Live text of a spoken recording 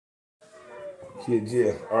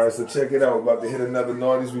Yeah. Alright, so check it out. We're about to hit another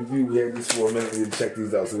Naughties review. We had these for a minute. We need to check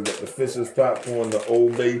these out. So we got the Fisher's popcorn, the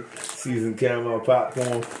Old Bay seasoned caramel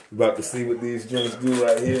popcorn. We're about to see what these drinks do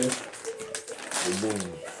right here. So boom.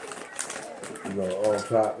 We're gonna all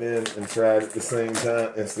pop in and try it at the same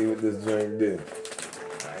time and see what this drink do.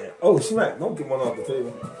 Right. Oh, Smack, don't get one off the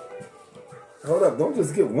table. Hold up, don't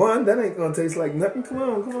just get one. That ain't gonna taste like nothing. Come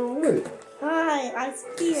on with it. Hi, I'm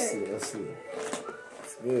scared. Let's see.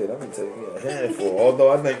 It's good. I'm gonna take me a handful.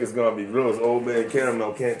 Although I think it's gonna be gross. Old Bay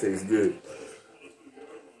caramel can't taste good.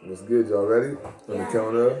 What's good, y'all ready? On the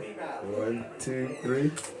count of 1, 2,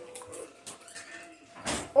 3.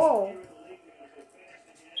 Oh.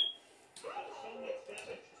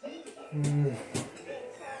 I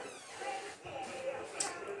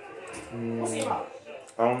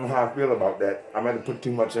don't know how I feel about that. I might have put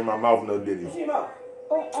too much in my mouth, no diddy. I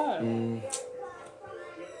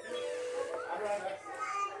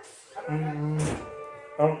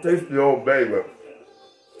don't taste the Old Bay, but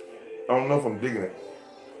I don't know if I'm digging it.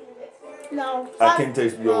 No. I can't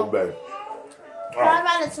taste the Old Bay. 5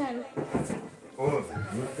 out of 10. Hold on.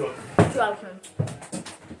 2 out of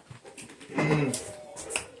 10.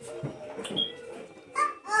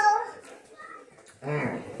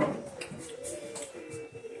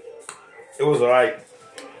 It was alright.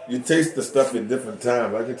 You taste the stuff at different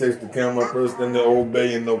times. I can taste the caramel first, then the Old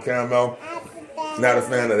Bay and no caramel. Not a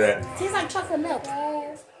fan of that. Tastes like chocolate milk.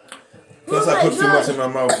 Plus, I put too much in my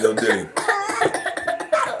mouth, yo, Diddy.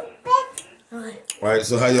 Alright,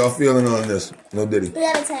 so how y'all feeling on this? No Diddy. 3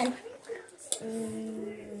 out of 10.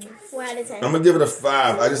 4 out of 10. I'm gonna give it a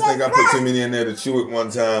 5. I just think I put too many in there to chew it one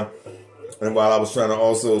time. And while I was trying to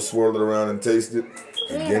also swirl it around and taste it.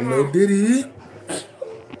 Again, no Diddy.